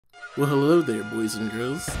Well, hello there, boys and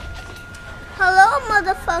girls. Hello,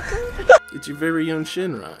 motherfucker. It's your very own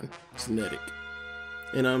Shinron, Synetik,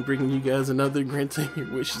 and I'm bringing you guys another Granting Your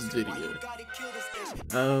Wishes video.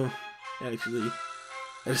 Actually,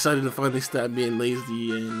 I decided to finally stop being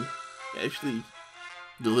lazy and actually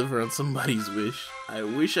deliver on somebody's wish. I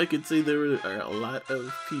wish I could say there are a lot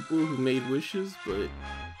of people who made wishes, but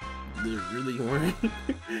there really weren't.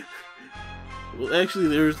 Well, actually,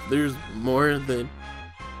 there's more than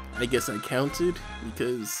I guess I counted,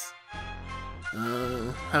 because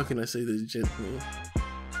how can I say this gently?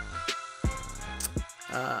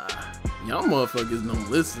 Y'all motherfuckers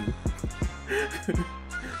don't listen.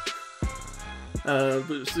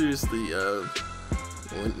 But seriously,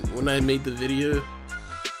 when I made the video,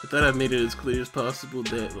 I thought I made it as clear as possible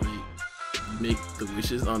that, like, you make the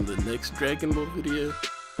wishes on the next Dragon Ball video.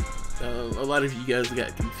 A lot of you guys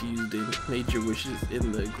got confused and made your wishes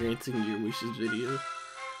in the Granting Your Wishes video.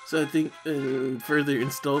 So I think in further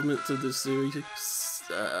installments of this series,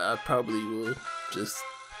 I probably will just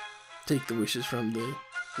take the wishes from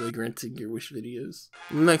the Granting Your Wish videos.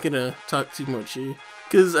 I'm not gonna talk too much here,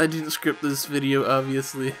 because I didn't script this video,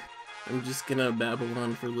 obviously. I'm just gonna babble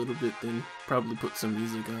on for a little bit, then probably put some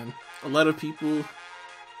music on. A lot of people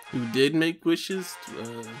who did make wishes,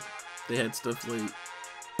 they had stuff like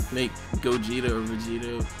make Gogeta or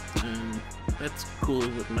Vegeta, and that's cool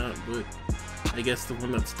and whatnot, but I guess the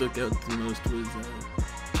one that stuck out the most was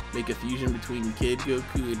make a fusion between Kid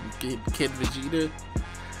Goku and Kid Vegeta.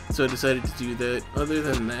 So I decided to do that. Other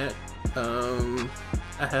than that,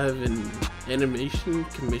 I have an animation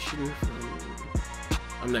commission from,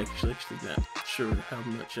 I'm actually not sure how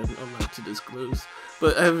much I'm allowed to disclose,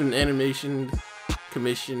 but I have an animation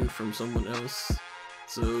commission from someone else.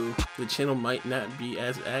 So the channel might not be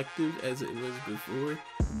as active as it was before,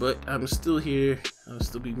 but I'm still here. I'll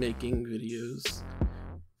still be making videos.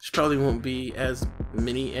 There probably won't be as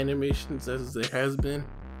many animations as there has been.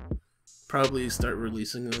 Probably start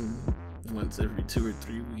releasing them once every 2 or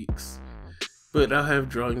 3 weeks. But I'll have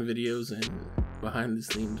drawing videos and behind the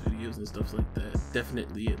scenes videos and stuff like that.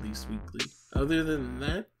 Definitely at least weekly. Other than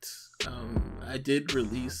that, I did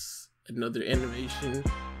release another animation,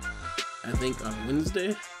 I think on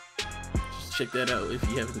Wednesday. Just check that out if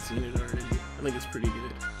you haven't seen it already. I think it's pretty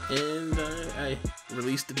good. And I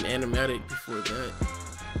released an animatic before that.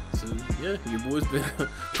 So yeah, your boy's been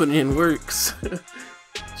putting in works.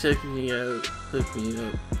 Check me out, hook me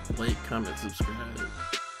up, like, comment, subscribe.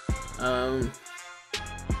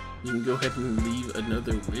 You can go ahead and leave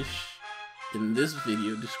another wish in this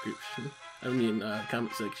video description. I mean,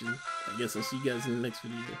 comment section. I guess I'll see you guys in the next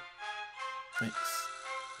video. Thanks.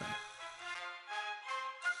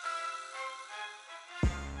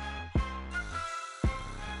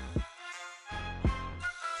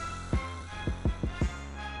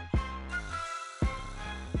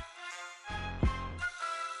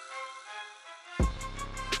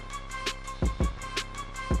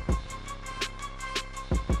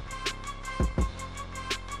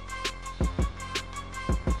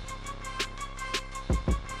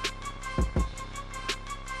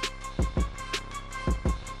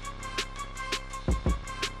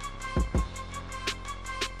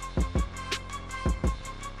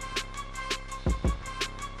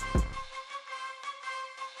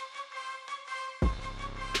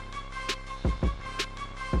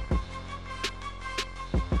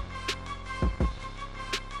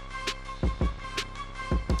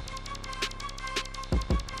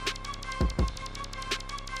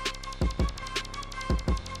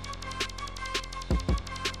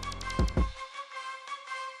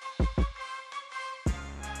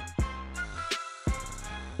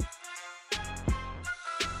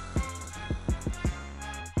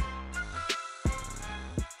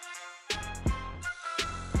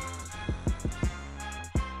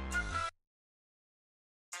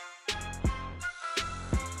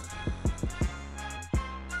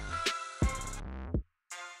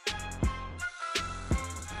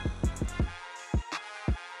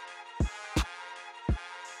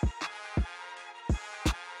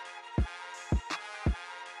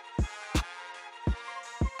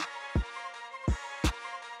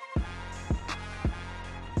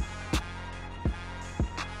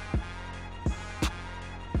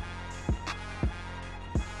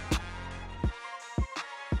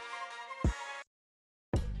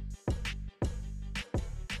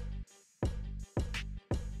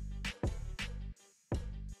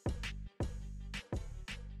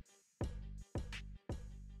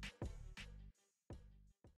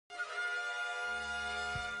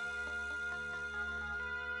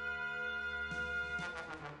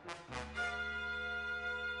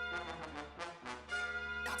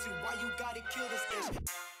 gotta kill this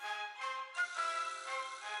ish.